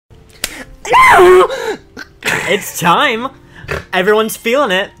It's time. Everyone's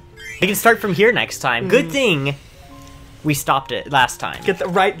feeling it. We can start from here next time. Good thing we stopped it last time. Get the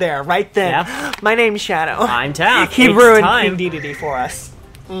right there, right then. Yeah. My name's Shadow. I'm Taff. He ruined King Dedede for us.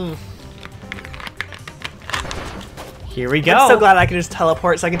 Here we go. I'm so glad I can just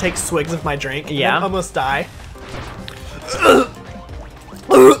teleport so I can take swigs of my drink. Yeah. And almost die.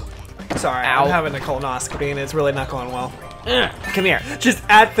 Sorry, Ow. I'm having a colonoscopy and it's really not going well. Come here. Just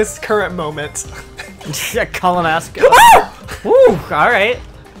at this current moment. Colonoscopy. Woo! All right.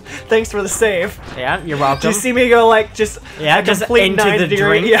 Thanks for the save. Yeah, you're welcome. Did you see me go like just a just complete into 90 the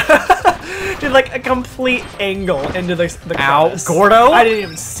degree? drink? Yeah. Did like a complete angle into the Ow, crevice. Gordo? I didn't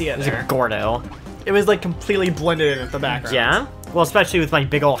even see it There's a there. Gordo. It was like completely blended in at the background. Yeah? Well, especially with my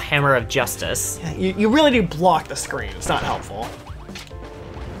big old hammer of justice. You really do block the screen. It's not helpful.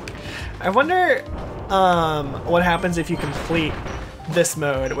 I wonder what happens if you complete this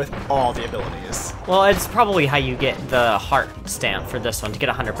mode with all the abilities. Well, it's probably how you get the heart stamp for this one to get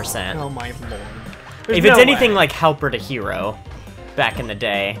 100%. Oh my lord. There's If it's no anything way. like Helper to Hero back in the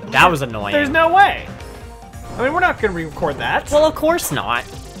day, that was annoying. There's no way. I mean, we're not going to re-record that. Well, of course not.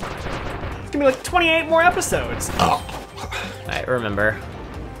 It's going to be like 28 more episodes. I remember.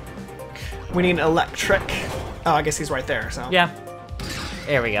 We need electric. Oh, I guess he's right there, so. Yeah.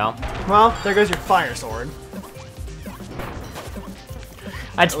 There we go. Well, there goes your fire sword.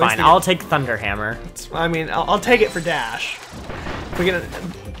 That's At least fine. we I'll get- take Thunder Hammer. I mean, I'll take it for dash. We get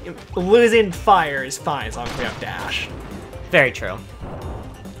losing fire is fine as long as we have dash. Very true.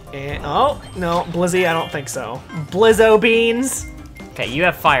 And, oh, no, Blizzy, I don't think so. Blizzo Beans. Okay, you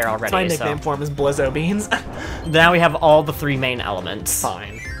have fire already, My so nickname for him is Blizzo Beans. now we have all the three main elements.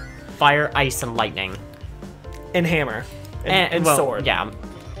 Fine. Fire, ice, and lightning. And hammer. And well, sword. Yeah.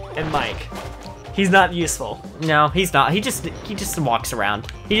 And Mike. He's not useful. No, he's not. He just walks around.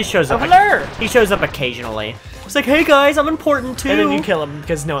 He just shows up. Hello! He shows up occasionally. It's like, hey guys, I'm important too. And then you kill him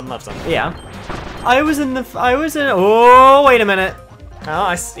because no one loves him. Yeah. I was in. Oh, wait a minute.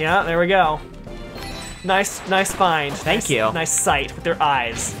 Oh, yeah, there we go. Nice find. Thank you. Nice sight with their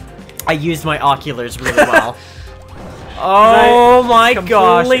eyes. I used my oculars really well. Oh my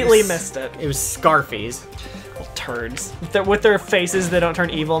gosh. Completely missed it. It was Scarfies. Little turds. With their faces, they don't turn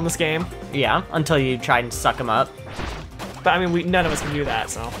evil in this game. Yeah, until you try and suck them up. But I mean, none of us can do that,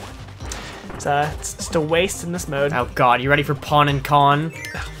 so. It's just a waste in this mode. Oh god, you ready for Pawn and Con?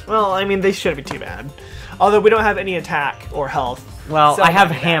 Well, I mean, they shouldn't be too bad. Although we don't have any attack or health. Well, so I have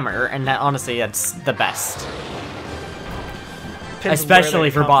not bad. Hammer, and that, honestly, that's the best. Depends on where Especially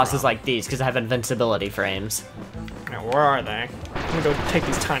they for come bosses from. like these, because I have invincibility frames. Now, where are they? I'm gonna go take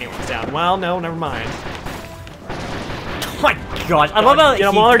these tiny ones down. Well, no, never mind. Oh my gosh, I love how Get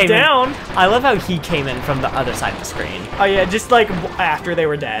them while they're came down. In, I love how he came in from the other side of the screen. Oh yeah, just like after they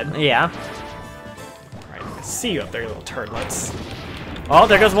were dead. Yeah. Right, I see you up there, you little turdlets. Oh,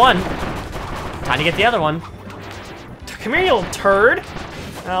 there goes one. Time to get the other one. Come here, you little turd.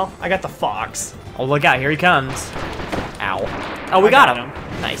 Well, I got the fox. Oh, look out, here he comes. Ow. Oh, we I got got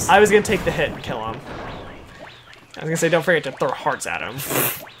him. Nice. I was gonna take the hit and kill him. I was gonna say, don't forget to throw hearts at him.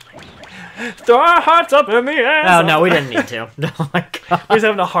 Throw our hearts up in the air. Oh, no, we didn't need to. Oh my god. We're just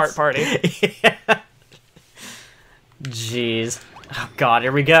having a heart party. Yeah. Jeez. Oh god,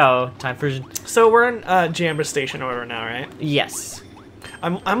 here we go. Time for... So we're in Jambra Station order now, right? Yes.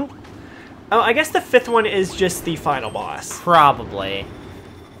 Oh, I guess the fifth one is just the final boss. Probably.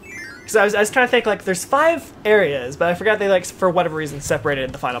 Because I was trying to think, like, there's 5 areas, but I forgot they, like, for whatever reason,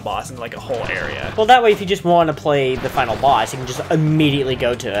 separated the final boss into, like, a whole area. Well, that way, if you just want to play the final boss, you can just immediately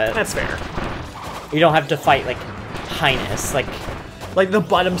go to it. That's fair. You don't have to fight, like, Highness. Like the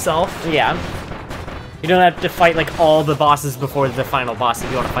butt himself. Yeah. You don't have to fight, like, all the bosses before the final boss if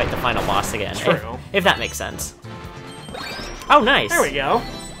you want to fight the final boss again. True. If that makes sense. Oh, nice. There we go.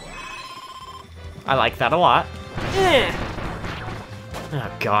 I like that a lot. Eh.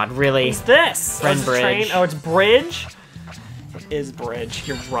 Oh, God, really? What's this? Friend it's a Bridge. Train. Oh, it's Bridge? It is Bridge.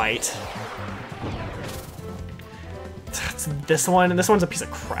 You're right. It's this one, and this one's a piece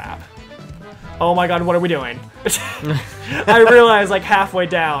of crap. Oh my god, what are we doing? I realized, like, halfway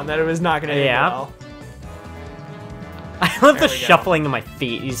down that it was not gonna end well. I love There the we go. shuffling of my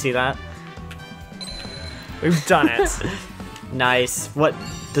feet. You see that? We've done it. Nice. What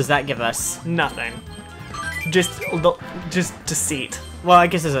does that give us? Nothing. Just deceit. Well, I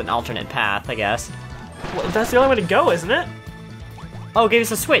guess it's an alternate path, I guess. Well, that's the only way to go, isn't it? Oh, it gave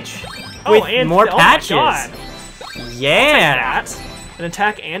us a switch. Oh, With and more oh patches. My god. Yeah. That. An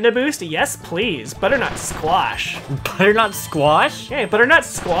attack and a boost? Yes, please. Butternut squash. Butternut squash? Okay, butternut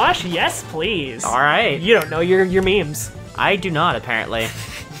squash? Yes, please. All right. You don't know your memes. I do not, apparently.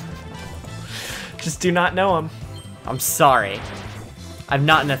 Just do not know him. I'm sorry. I'm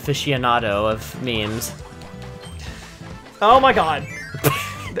not an aficionado of memes. Oh my god.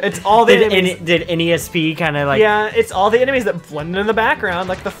 It's all the enemies. Did NESP kind of like... Yeah, it's all the enemies that blend in the background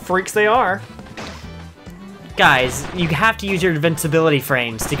like the freaks they are. Guys, you have to use your invincibility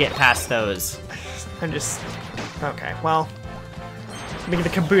frames to get past those. I'm just... Okay, well... Making the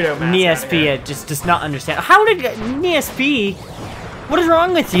Kabuto mask NESP just does not understand. How did... NESP? What is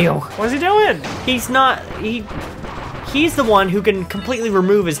wrong with you? What is he doing? He's not... He's the one who can completely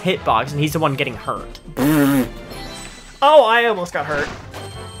remove his hitbox, and he's the one getting hurt. Oh, I almost got hurt.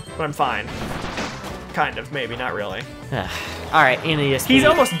 But I'm fine. Kind of, maybe, not really. Alright, NESP. He's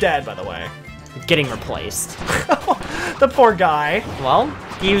almost dead, by the way. Getting replaced. The poor guy. Well,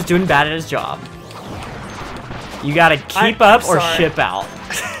 he was doing bad at his job. You gotta keep up or ship out.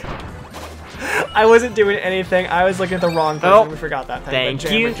 I wasn't doing anything. I was looking at the wrong person. Oh, We forgot that thing.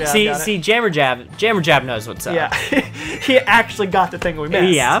 Thank you. See, Jammer Jab knows what's up. Yeah, he actually got the thing we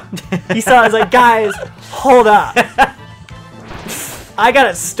missed. Yeah. He saw it, I was like, guys, hold up. I got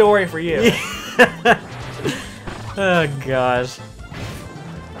a story for you. Oh, gosh.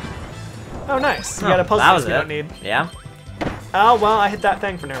 Oh, nice. You got a puzzle that was we don't need. Yeah. Oh, well, I hit that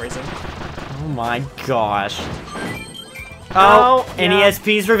thing for no reason. Oh, my gosh. Oh, yeah.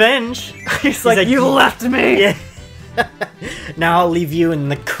 NESP's revenge. He's like, you left me. Yeah. Now I'll leave you in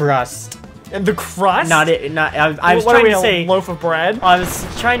the crust. In the crust? I was trying to say a loaf of bread. I was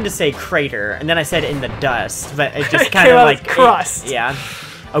trying to say crater, and then I said in the dust, but it just kind of like crust. Yeah.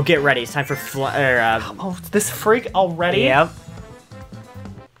 Oh, get ready! It's time for oh, this freak already? Yep.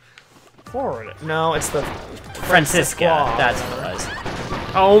 Forward. No, it's the Francisca. That's what it was.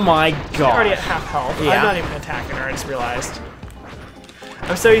 Oh my god. She's already at half health. Yeah. I'm not even attacking her. I just realized.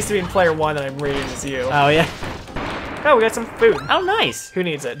 I'm so used to being player 1 that I'm reading as you. Oh yeah. Oh, we got some food. Oh, nice. Who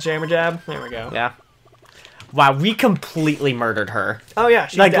needs it? Jammer Jab? There we go. Yeah. Wow, we completely murdered her. Oh yeah,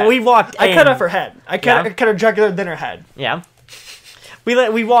 she's like dead. We walked in. I cut off her head. I cut her jugular, then her head. Yeah.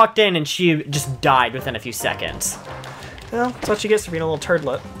 We walked in and she just died within a few seconds. Well, that's what she gets for being a little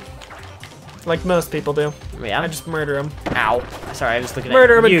turdlet. Like most people do. Yeah. I just murder them. Ow. Sorry, I was looking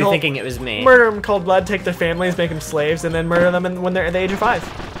Murder at them you thinking it was me. Murder them in cold blood, take their families, make them slaves, and then murder them when they're at the age of 5.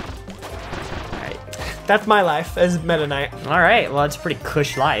 Alright. That's my life as Meta Knight. Alright, well, it's a pretty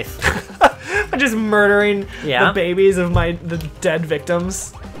cush life. I'm just murdering the babies of the dead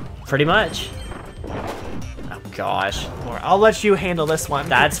victims. Pretty much. Oh, gosh. Or I'll let you handle this one.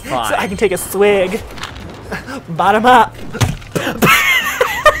 That's fine. So I can take a swig. Bottom up.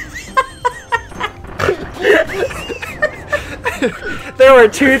 There were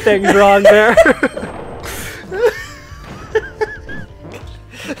 2 things wrong there.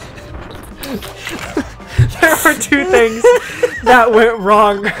 There were 2 things that went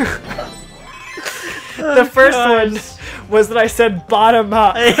wrong. The first one was that I said bottom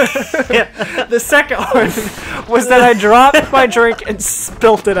up. The second one was that I dropped my drink and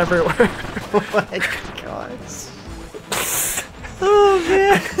spilt it everywhere. Oh my gosh. Oh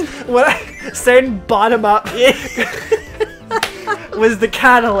man. What saying bottom up was the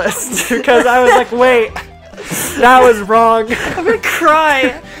catalyst because I was like, wait, that was wrong. I'm gonna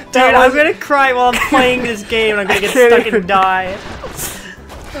cry. Dude, I'm gonna cry while I'm playing this game and I'm gonna get stuck and die.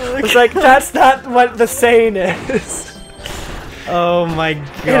 It's like, that's not what the saying is. Oh my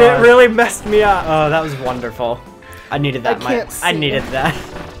god. And it really messed me up. Oh, that was wonderful. I needed that. I needed that.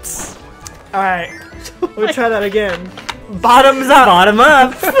 Alright. Let me try that again. Bottoms up! Bottom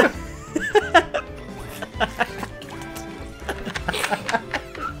up!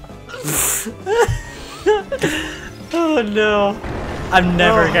 Oh no. I'm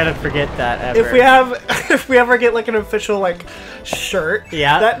never gonna forget that ever. If we ever get like an official like shirt,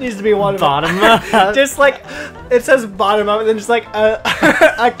 that needs to be one of them. Bottom up. Just like it says bottom up, and then just like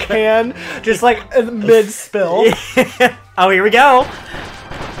a can, just like mid spill. Oh, here we go.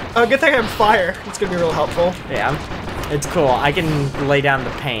 Oh, good thing I'm fire. It's gonna be real helpful. Yeah, it's cool. I can lay down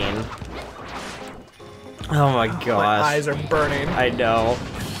the pain. Oh my gosh. My eyes are burning. I know.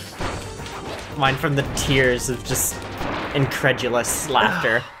 Mine from the tears of just incredulous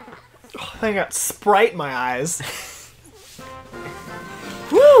laughter. I think I got Sprite in my eyes.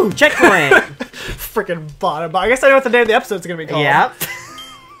 Woo! Checkpoint! Freaking bottom up. I guess I know what the name of the episode's gonna be called. Yep.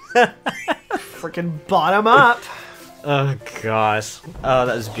 Freaking bottom up. Oh gosh. Oh,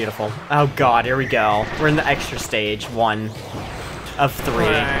 that was beautiful. Oh god, here we go. We're in the extra stage, 1 of 3.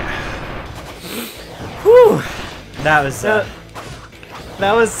 Right. Whew! That was that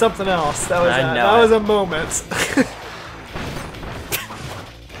was something else. That was a moment.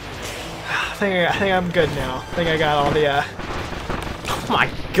 I think I'm good now. I think I got all the Oh my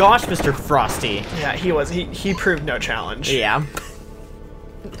gosh, Mr. Frosty. Yeah, he proved no challenge. Yeah.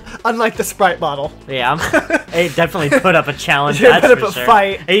 Unlike the Sprite bottle. Yeah. He definitely put up a challenge, He that's put for up a sure.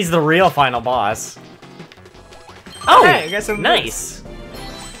 fight. He's the real final boss. Oh, hey, I got some nice.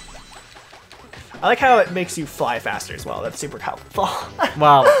 I like how it makes you fly faster as well. That's super helpful.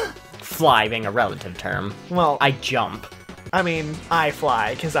 Well, fly being a relative term. Well, I jump. I mean, I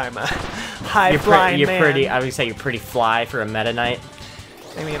fly because I'm a high-flying man. Pretty. I would say you're pretty fly for a Meta Knight.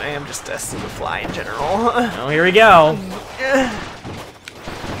 I mean, I am just a super fly in general. Oh, here we go.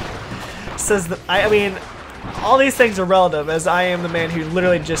 Says that I mean, all these things are relative, as I am the man who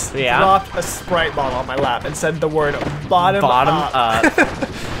literally just dropped a Sprite bottle on my lap and said the word bottom up.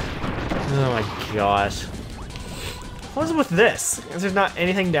 Oh my gosh. What is it with this? Is there not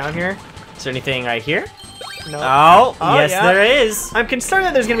anything down here? Is there anything right here? No. Oh, yes, yeah. there is. I'm concerned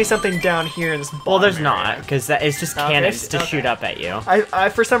that there's gonna be something down here in this bottom Well, there's area. not, because it's just cannons to okay. shoot up at you. I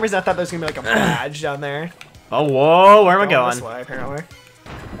for some reason I thought there was gonna be like a badge down there. Oh, whoa, where am I Going going? this way, apparently.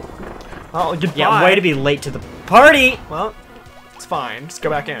 Oh, goodbye. Yeah, way to be late to the party. Well, it's fine. Just go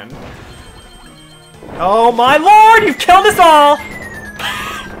back in. Oh my lord! You've killed us all!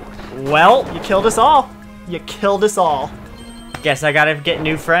 Well, You killed us all. You killed us all. guess I gotta get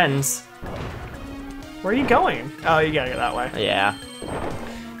new friends. Where are you going? Oh, you gotta go that way. Yeah.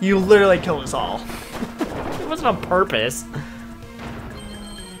 You literally killed us all. It wasn't on purpose.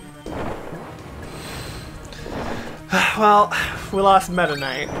 Well, we lost Meta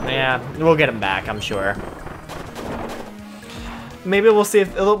Knight. Yeah, we'll get him back, I'm sure. Maybe we'll see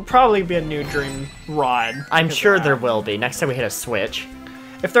if it'll probably be a new Dream Rod. I'm because sure of that. there will be. Next time we hit a switch.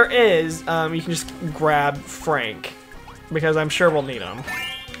 If there is, you can just grab Frank, because I'm sure we'll need him.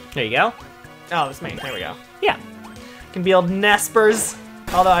 There you go. Oh, that's me. There we go. Yeah. Can build Nespers,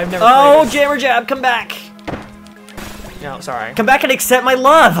 although I've never Oh, played it. Jammer Jab, come back. No, sorry. Come back and accept my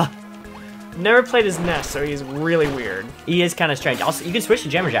love. Never played as Ness, so he's really weird. He is kind of strange. Also, you can switch to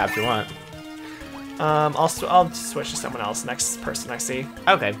Jammer Jab if you want. I'll switch to someone else, next person I see.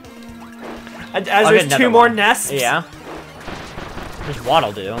 Okay. As I'll there's get another two more one. Nests. Yeah. There's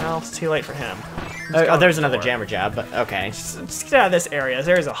Waddle do. Well, it's too late for him. Oh, there's another Jammer Jab, but okay. Just get out of this area.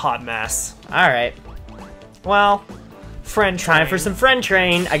 There's a hot mess. All right. Well, friend train. Time for some friend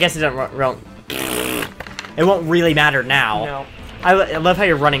train. I guess it won't really matter now. No. I love how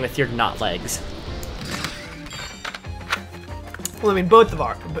you're running with your not legs. Well, I mean, both of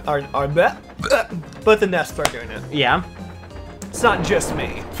both the Nests are doing it. Yeah. It's not just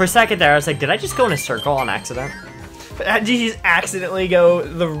me. For a second there, I was like, did I just go in a circle on accident? Did you just accidentally go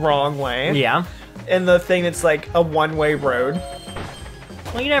the wrong way? Yeah. In the thing that's like a one-way road?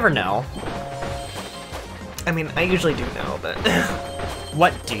 Well, you never know. I mean, I usually do know, but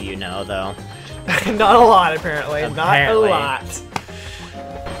What do you know, though? not a lot, apparently. Not Apparently. a lot.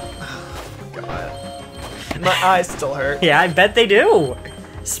 God. My eyes still hurt. Yeah, I bet they do.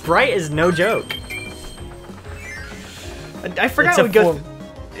 Sprite is no joke. I forgot It's a we go.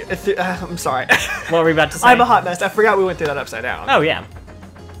 full- I'm sorry. What were we about to say? I'm a hot mess. I forgot we went through that upside down. Oh, yeah.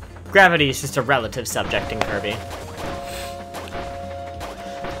 Gravity is just a relative subject in Kirby.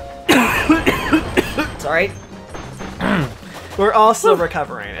 Sorry. We're all still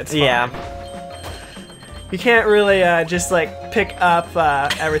recovering. It's fine. Yeah. You can't really just like pick up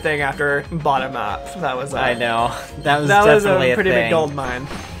everything after bottom up. That was I know. That was that was definitely a pretty thing. big gold mine.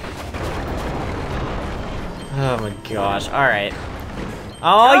 Oh my gosh. Alright.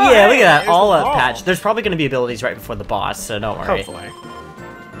 Oh, yeah, look at that. there's All the up ball. patch. There's probably going to be abilities right before the boss, so don't worry. Hopefully.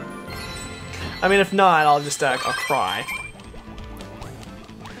 I mean, if not, I'll just I'll cry.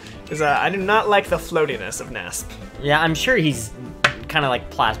 Because I do not like the floatiness of Nesp. Yeah, I'm sure he's kind of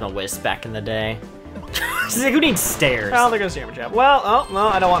like Plasma Wisp back in the day. He's like, who needs stairs? Oh, there goes Jammer Jab. Well,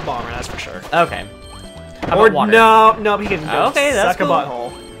 I don't want Bomber, that's for sure. Okay. How Or about water? no, he can go Okay, that's suck a cool.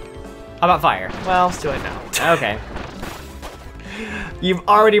 butthole. How about fire? Well, it's too late now. Okay. You've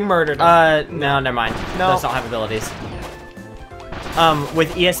already murdered him. No, never mind. No. Those don't have abilities.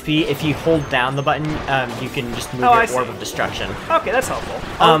 With ESP, if you hold down the button, you can just move I your see. orb of destruction. Okay, that's helpful.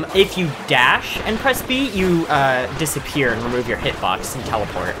 If you dash and press B, you disappear and remove your hitbox and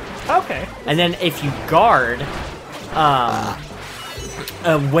teleport. Okay. And then if you guard,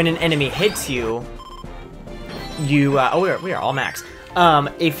 when an enemy hits you, you we are all max.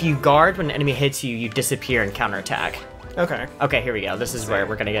 If you guard when an enemy hits you, you disappear and counterattack. Okay. Okay, here we go. This is where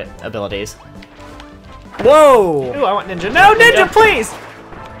we're gonna get abilities. Whoa! Ooh, I want Ninja. No, Ninja, please!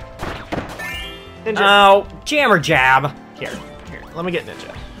 Ninja. Oh, Jammer Jab. Here, let me get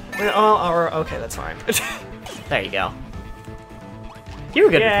Ninja. Okay, that's fine. There you go. You were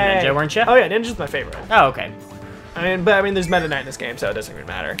good with Yay. Ninja, weren't you? Oh yeah, Ninja's my favorite. Oh, okay. I mean, there's Meta Knight in this game, so it doesn't even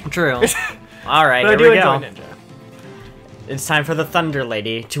matter. True. All right, But I here do we enjoy go. Ninja. It's time for the Thunder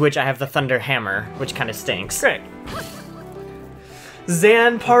Lady, to which I have the Thunder Hammer, which kind of stinks. Great.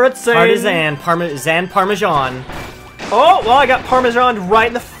 Zan Partisan. Zan Parmesan. Oh, well, I got Parmesan right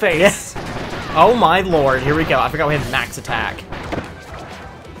in the face. Yes. Oh my lord, here we go. I forgot we had max attack.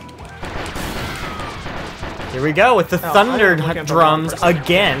 Here we go with the Thunder drums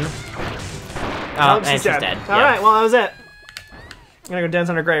again. Oh, and she's dead. All right, well, that was it. I'm gonna go dance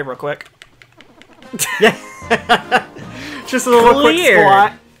on her grave real quick. Yeah. Just a little quick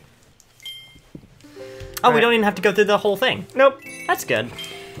squat. Oh, we don't even have to go through the whole thing. Nope. That's good.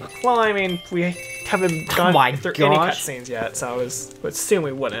 Well, I mean, we haven't gone through any gosh. cutscenes yet, so I would assume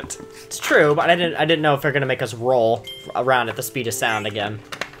we wouldn't. It's true, but I didn't know if they're gonna make us roll around at the speed of sound again.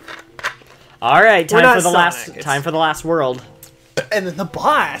 All right, time for the last world. And then the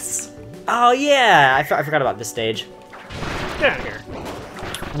boss. Oh yeah, I forgot about this stage. Get out of here.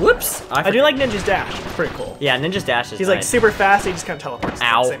 Whoops. I do like Ninja's dash. It's pretty cool. Yeah, Ninja's dash is He's like super fast. He just kind of teleports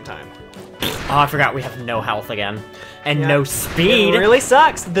at the same time. Oh, I forgot we have no health again. And no speed. It really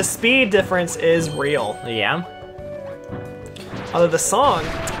sucks. The speed difference is real. Yeah. Although the song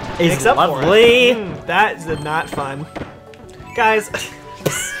is lovely. That is not fun. Guys,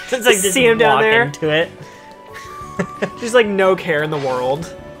 since I see him down there. Into it. Just like no care in the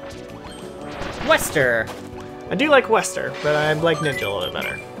world. Wester. I do like Wester, but I like Ninja a little bit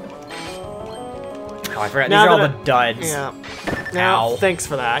better. Oh, I forgot. These are all the duds. Yeah. Now, thanks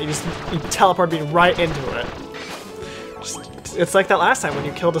for that. You teleported me right into it. It's like that last time when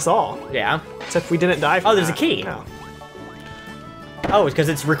you killed us all. Yeah. Except we didn't die from there's a key. No. Oh, it's because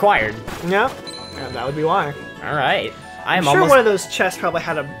it's required. Yeah. Yeah, that would be why. All right. I'm sure one of those chests probably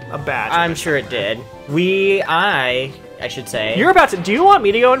had a badge. I'm sure it did. I should say. You're about to. Do you want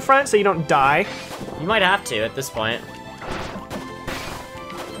me to go in front so you don't die? You might have to at this point.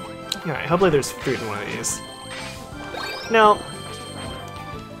 All right. Hopefully there's food in one of these. No.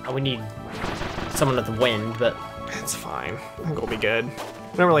 Oh, we need someone with the wind, but it's fine. I think we'll be good.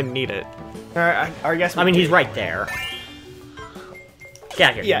 We don't really need it. All right. I guess. I mean, he's right there.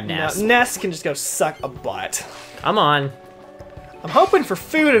 Get out here, yeah, Ness. No, Ness can just go suck a butt. Come on. I'm hoping for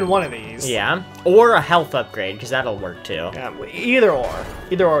food in one of these. Yeah, or a health upgrade, because that'll work too. Yeah, either or.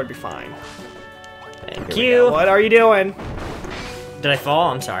 Either or would be fine. Thank you. What are you doing? Did I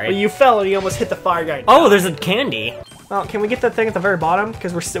fall? I'm sorry. Well, you fell and you almost hit the fire guy. Oh, there's a candy. Well, can we get that thing at the very bottom?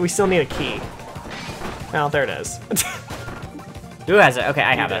 Because we still need a key. Well, there it is. Who has it? Okay,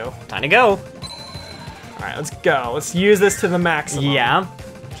 I have it. Time to go. All right, let's go. Let's use this to the maximum. Yeah.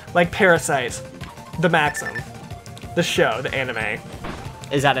 Like Parasite, the Maxim. The show, the anime.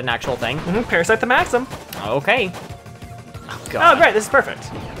 Is that an actual thing? Mm-hmm. Parasite the Maxim. Okay. Oh, God. Oh, great. This is perfect.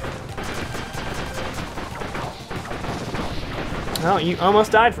 Oh, you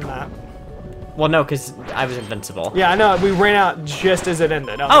almost died from that. Well, no, because I was invincible. Yeah, I know. We ran out just as it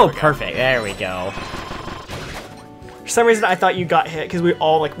ended. Oh, perfect. There we go. For some reason, I thought you got hit because we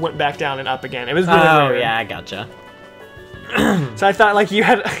all like went back down and up again. It was really weird. Oh, yeah, I gotcha. So I thought like you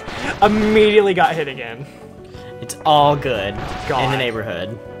had immediately got hit again. It's all good in the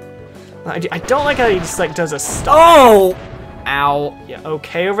neighborhood. I don't like how he just like does a stop. Oh! Ow. Yeah,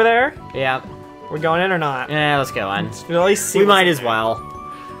 okay over there? Yeah. We're going in or not? Yeah, let's go on. Let's at least see we might as well.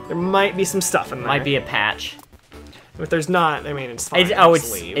 There might be some stuff in there. Might be a patch. If there's not, I mean, it's fine.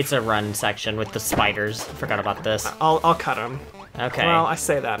 It's a run section with the spiders. Forgot about this. I'll cut them. Okay. Well, I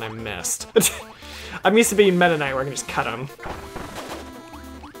say that and I missed. I'm used to being Meta Knight where I can just cut them.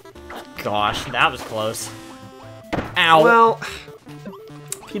 Gosh, that was close. Ow. Well,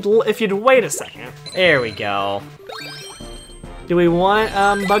 if you'd wait a second. There we go. Do we want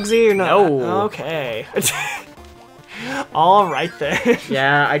Bugsy or not? No. Okay. All right then.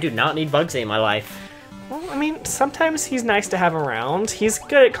 Yeah, I do not need Bugsy in my life. Well, I mean, sometimes he's nice to have around. He's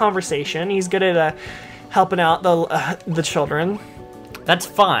good at conversation. He's good at helping out the children. That's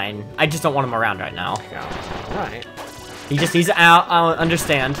fine. I just don't want him around right now. Yeah. All right. He's out. I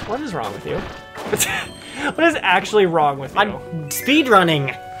understand. What is wrong with you? What is actually wrong with you? I'm speed running,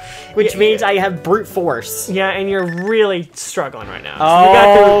 which means I have brute force. Yeah, and you're really struggling right now.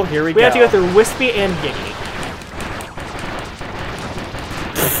 So here we go. We have to go through Wispy and Giggy.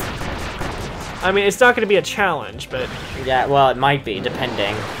 I mean, it's not going to be a challenge, but... Yeah, well, it might be,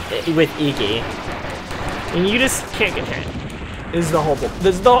 depending. With Iggy. And you just can't get hit. Is the whole...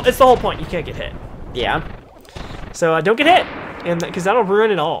 It's the whole point. You can't get hit. Yeah. So don't get hit, and because that'll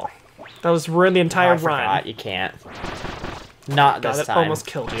ruin it all. That'll just ruin the entire run. Forgot. You can't. Not this time. That almost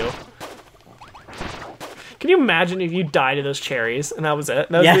killed you. Can you imagine if you died to those cherries and that was it?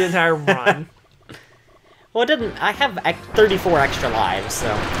 That was the entire run. Well, it didn't. I have 34 extra lives, so.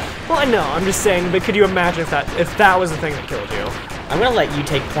 Well, I know. I'm just saying, but could you imagine if that was the thing that killed you? I'm gonna let you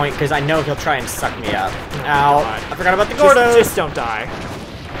take point because I know he'll try and suck me up. Oh, Ow! God. I forgot about the Gordos. Just don't die.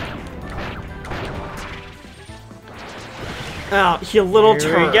 Oh, you little turd.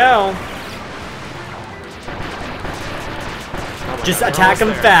 Here we go. Oh Just God, attack him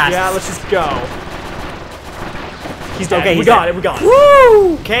there. fast. Yeah, let's just go. He's dead. Okay, we got it. We got it.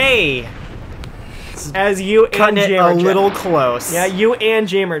 Woo! Okay. As you Cutting and it a Jammerjet. little close. Yeah, you and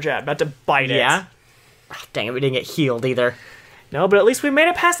Jammerjet about to bite it. Yeah. Oh, dang it, we didn't get healed either. No, but at least we made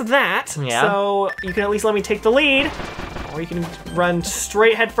it past that. Yeah. So you can at least let me take the lead, or you can run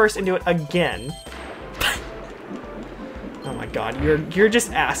straight headfirst into it again. Oh my God, you're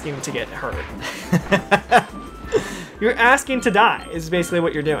just asking to get hurt. You're asking to die. Is basically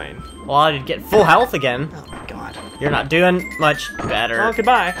what you're doing. Well, I did get full health again. Oh my God. You're not doing much better. Oh,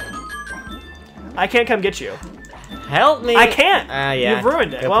 goodbye. I can't come get you. Help me. I can't. Yeah. You've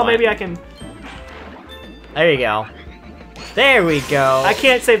ruined it. Good Well, point. maybe I can. There you go. There we go. I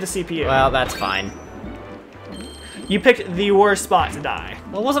can't save the CPU. Well, that's fine. You picked the worst spot to die.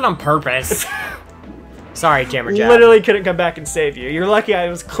 Well, it wasn't on purpose. Sorry, Jammerjet. Literally couldn't come back and save you. You're lucky I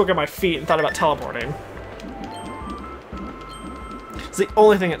was quick on my feet and thought about teleporting. It's the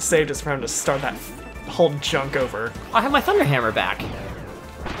only thing that saved us from having to start that whole junk over. I have my Thunder Hammer back.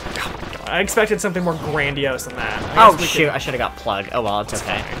 I expected something more grandiose than that. Oh, shoot. I should have got Plug. Oh, well, it's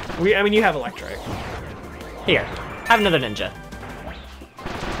okay. I mean, you have electric. Here. Have another ninja.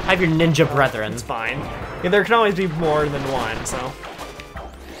 Have your ninja brethren. It's fine. Yeah, there can always be more than one, so.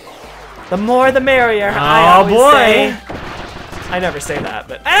 The more the merrier, I Oh, always boy. say. I never say that,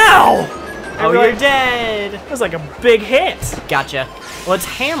 but ow! Oh, you're dead. That was like a big hit. Gotcha. Well, it's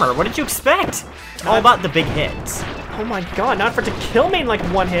Hammer. What did you expect? All about the big hits. Oh my God, not for it to kill me in like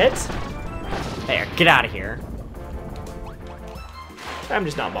one hit. There, get out of here. I'm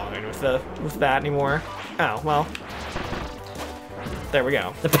just not bothering with that anymore. Oh, well. There we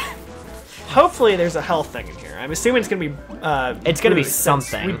go. Hopefully there's a health thing in here. I'm assuming it's gonna be It's gonna be boost, since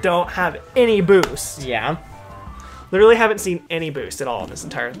something. We don't have any boost. Yeah. Literally haven't seen any boost at all in this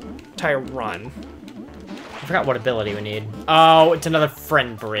entire run. I forgot what ability we need. Oh, it's another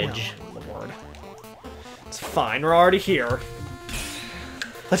friend bridge. Oh, Lord. It's fine, we're already here.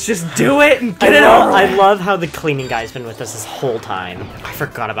 Let's just do it and get it over. I love how the cleaning guy's been with us this whole time. I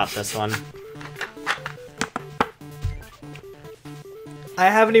forgot about this one. I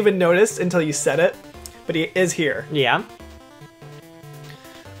haven't even noticed until you said it, but he is here. Yeah.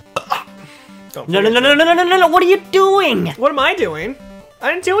 Don't No, forget no, no, no, no, no, no, no, what are you doing? What am I doing?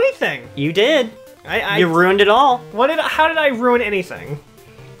 I didn't do anything. You did. I You ruined it all. How did I ruin anything?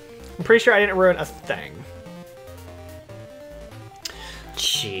 I'm pretty sure I didn't ruin a thing.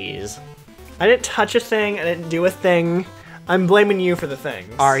 Jeez. I didn't touch a thing, I didn't do a thing. I'm blaming you for the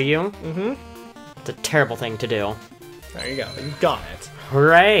things. Are you? Mm-hmm. It's a terrible thing to do. There you go, you got it.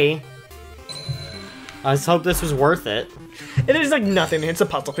 Hooray. I just hope this was worth it. It is like nothing, it's a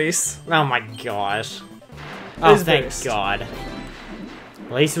puzzle piece. Oh my gosh. Oh, is thank boost. God.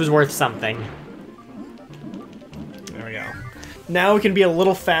 At least it was worth something. There we go. Now we can be a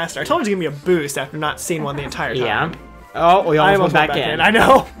little faster. I told you it was gonna be a boost after not seeing one the entire time. Yeah. Oh, we I almost went back in. I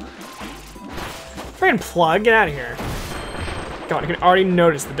know. Friggin' Plug, get out of here. Come on, you can already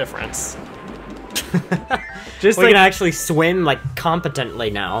notice the difference. Just We like, can actually swim, like, competently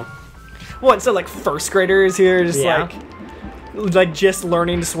now. what, so like first graders here, just Yeah. like just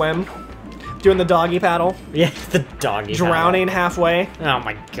learning to swim? Doing the doggy paddle? Yeah, the doggy Drowning halfway? paddle. Oh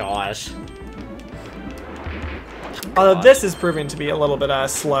my gosh. Although this is proving to be a little bit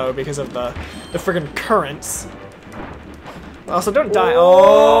slow because of the friggin' currents. Also, don't die.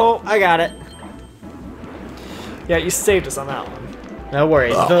 Oh, I got it. yeah, you saved us on that one. No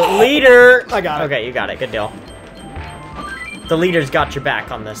worries. The leader... I got it. Okay, you got it. Good deal. The leader's got your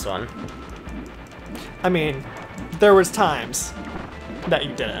back on this one. I mean, there was times that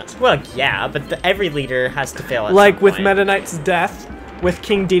you didn't. Well, yeah, but every leader has to fail at Like some with point. Meta Knight's death, with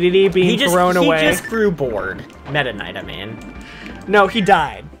King DDD being thrown away. He just grew bored. Meta Knight, I mean. No, he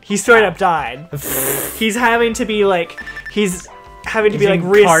died. He straight up died. He's having to be like, be like being carted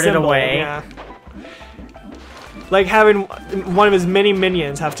reassembled. away. Yeah. Like having one of his many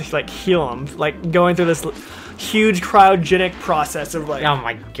minions have to like heal him, like going through this huge cryogenic process of like Oh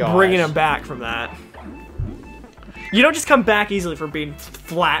my gosh. bringing him back from that. You don't just come back easily from being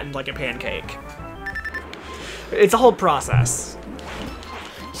flattened like a pancake. It's a whole process.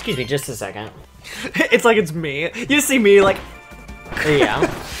 Excuse me, just a second. It's like it's me. You just see me like, Yeah.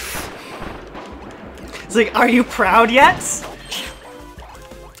 it's like, are you proud yet?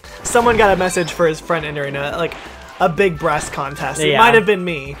 someone got a message for his friend entering a big breast contest. It Yeah. might have been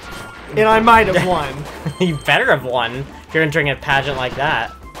me, and I might have won. You better have won if you're entering a pageant like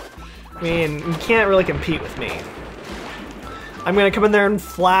that. I mean, you can't really compete with me. I'm gonna come in there and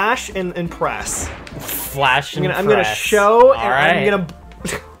flash and press. Flash and I'm gonna press. show, and Alright. I'm gonna.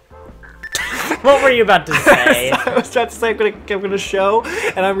 What were you about to say? I was about to say I'm gonna show,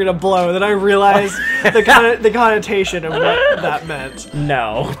 and I'm gonna blow. Then I realized the connotation of what that meant.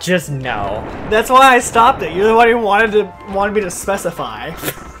 No, just no. That's why I stopped it. You're the one who wanted me to specify.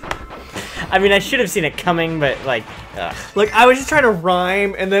 I mean, I should have seen it coming, but like, ugh. Like I was just trying to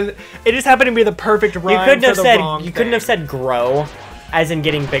rhyme, and then it just happened to be the perfect rhyme. You couldn't have for the said wrong couldn't have thing. said grow, as in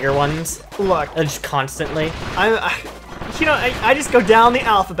getting bigger ones, Look, just constantly. I just go down the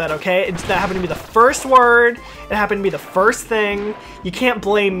alphabet, okay? That happened to be the first word. It happened to be the first thing. You can't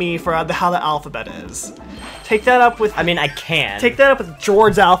blame me for how the alphabet is. Take that up with. I mean, I can. Take that up with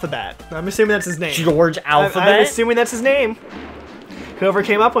George's alphabet. I'm assuming that's his name. George alphabet. I'm assuming that's his name. Whoever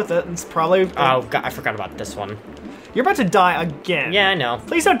came up with it, it's probably. Oh God, I forgot about this one. You're about to die again. Yeah, I know.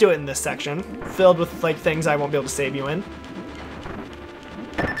 Please don't do it in this section, filled with like things I won't be able to save you in.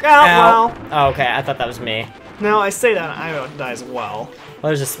 Oh, well. Oh, okay, I thought that was me. No, I say that I don't die as well. Well,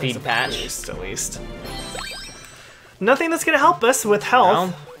 there's a speed patch. At least. Nothing that's gonna help us with health.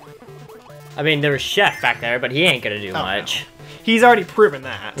 No. I mean, there was Chef back there, but he ain't gonna do much. No. He's already proven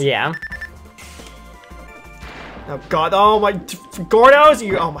that. Yeah. Oh God! Oh my, Gordos!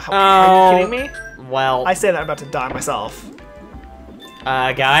 Are you kidding me? Well, I say that I'm about to die myself.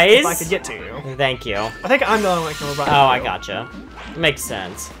 guys. If I could get to you. Thank you. I think I'm the only one that can revive you. Oh, I gotcha. Makes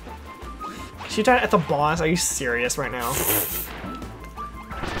sense. She died at the boss. Are you serious right now?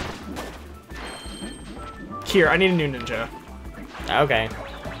 Here, I need a new ninja. Okay.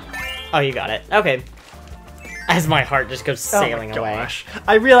 Oh, you got it. Okay. As my heart just goes sailing oh my away. gosh.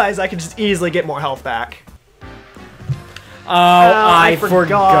 I realized I could just easily get more health back. Oh, I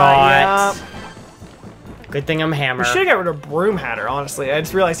forgot. Yeah. Good thing I'm hammer. We should get rid of Broom Hatter, honestly. I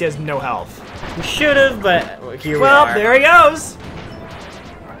just realized he has no health. We should have, but here we Well, are. there he goes.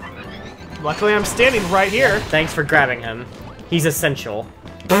 Luckily, I'm standing right here. Thanks for grabbing him. He's essential.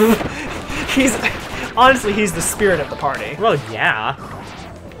 Honestly, he's the spirit of the party. Well, yeah.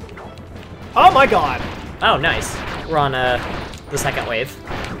 Oh my God. Oh, nice. We're on the second wave.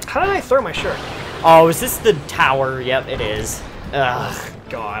 How did I throw my shirt? Oh, is this the tower? Yep, it is. Ugh.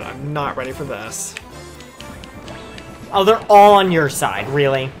 God, I'm not ready for this. Oh, they're all on your side,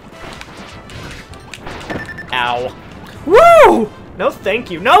 really? Ow. Woo! No thank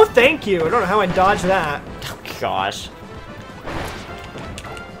you. No thank you. I don't know how I dodged that. Oh, gosh.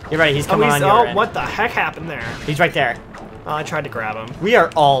 You're right, he's coming on your oh, end. what the heck happened there? He's right there. Oh, I tried to grab him. We are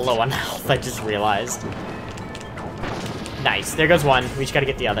all low on health, I just realized. Nice. There goes one. We just gotta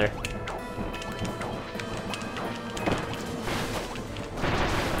get the other.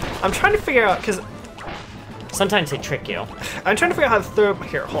 I'm trying to figure out, because Sometimes they trick you. I'm trying to figure out how to throw.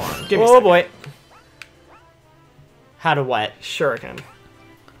 Here, hold on. Give me a Oh second. boy. How to what? Shuriken.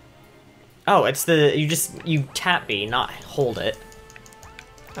 Oh, it's the you tap B, not hold it.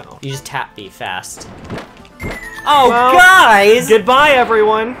 Oh. You just tap B fast. Oh, Well, guys! Goodbye,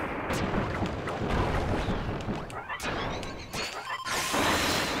 everyone.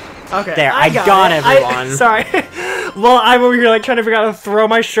 Okay. There, I got it. everyone. Sorry. Well, I'm over here like trying to figure out how to throw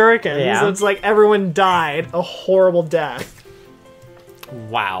my shurikens. Yeah. So it's like everyone died a horrible death.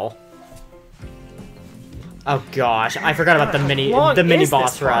 Wow. Oh gosh, I forgot about the mini long is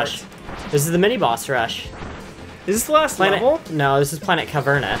boss this part? rush. This is the mini boss rush. Is this the last Planet level? No, this is Planet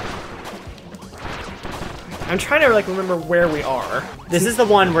Caverna. I'm trying to like remember where we are. This is the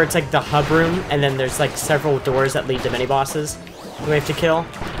one where it's like the hub room, and then there's like several doors that lead to mini bosses that we have to kill.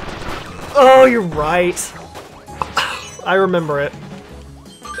 Oh, you're right. I remember it.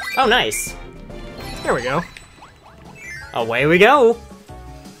 Oh, nice. There we go. Away we go.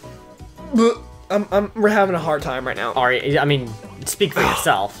 We're having a hard time right now. Ari, I mean, speak for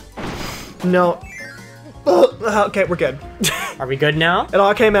yourself. No. Okay, we're good. Are we good now? It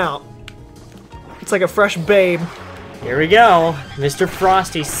all came out. It's like a fresh babe. Here we go. Mr.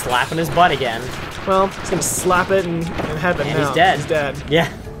 Frosty slapping his butt again. Well, he's gonna slap it in heaven And now. he's dead. He's dead.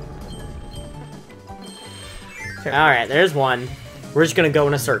 Yeah. Alright, there's one. We're just gonna go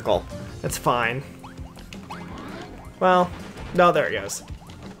in a circle. That's fine. Well, no, there it goes.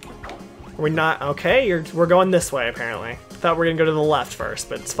 Are we not? Okay, we're going this way, apparently. Thought we were gonna go to the left first,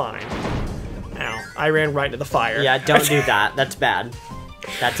 but it's fine. Ow, I ran right into the fire. Yeah, don't do that. That's bad.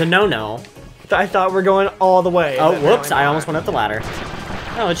 That's a no-no. I thought we were going all the way. Oh, but whoops, apparently I not. almost went up the ladder.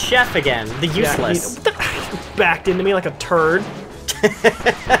 Oh, it's Chef again. The Yeah, useless. he backed into me like a turd.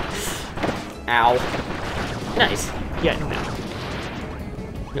 Ow. Nice. Yeah,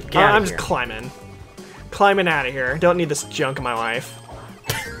 no. Get out I'm of just here. climbing. Climbing out of here. Don't need this junk in my life.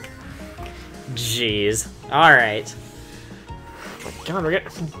 Jeez. Alright. God, we're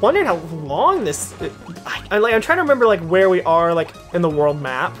getting... wondering how long this... I'm trying to remember, like, where we are, like, in the world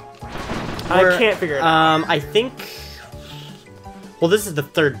map. I can't figure it out. I think... Well, this is the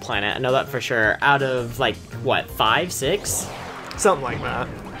 3rd planet, I know that for sure. Out of, like, what, 5, 6? Something like that.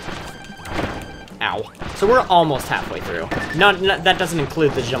 Ow. So we're almost halfway through. That doesn't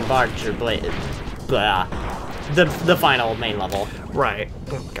include the Jumbarger Blade. Blah. The final main level. Right.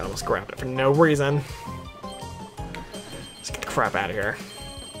 Oh, God, I almost grabbed it for no reason. Let's get the crap out of here.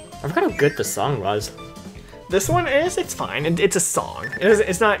 I forgot how good the song was. This one is, it's fine. It's a song.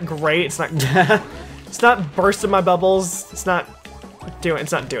 It's not great. It's not it's not bursting my bubbles. It's not doing it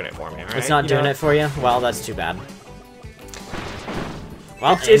for me, all right? It's not doing it for you? Well, that's too bad.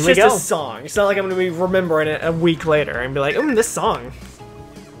 Well, It's we just go. a song. It's not like I'm going to be remembering it a week later and be like, this song.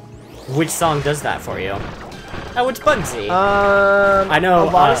 Which song does that for you? Oh, it's Bugsy. I know, a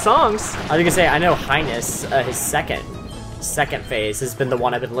lot of songs. I was gonna say, I know Highness, his second phase has been the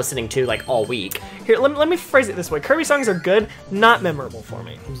one I've been listening to, like, all week. Here, let me phrase it this way. Kirby songs are good, not memorable for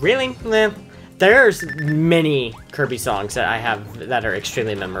me. Really? There's many Kirby songs that I have that are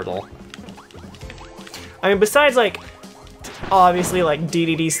extremely memorable. I mean, besides, like, obviously, like,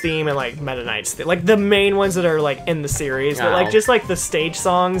 DDD's theme and, like, Meta Knight's theme. Like, the main ones that are, like, in the series. But, like, just, like, the stage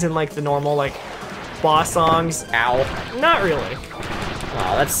songs and, like, the normal, like, boss songs. Ow. Not really.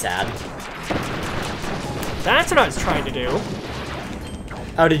 Oh, that's sad. That's what I was trying to do.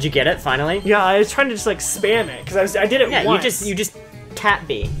 Oh, did you get it, finally? Yeah, I was trying to just, like, spam it. Because I did it once. you just tap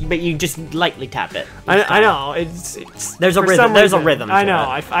B, but you just lightly tap it. I know. It's There's a for rhythm. some There's a reason, rhythm to I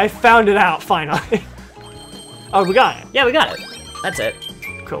know. it. I found it out, finally. Oh, we got it. Yeah, we got it. That's it.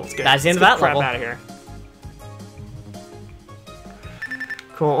 Cool, it's good. That's the end of Let's that get the crap level. out of here.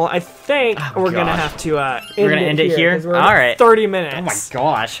 Cool. Well, I think we're gonna have to end it here? 'cause we're at All right. 30 minutes. Oh my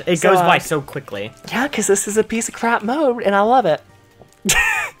gosh, it So, goes by so quickly. Yeah, because this is a piece of crap mode, and I love it.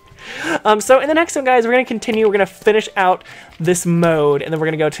 So in the next one, guys, we're gonna continue. We're gonna finish out this mode, and then we're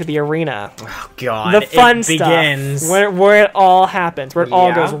gonna go to the arena. Oh god, The fun it stuff, begins. where it all happens, where it all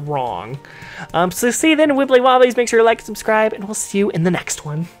Yeah. goes wrong. So see you then, Wibbly Wobblies. Make sure to like and subscribe, and we'll see you in the next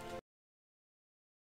one.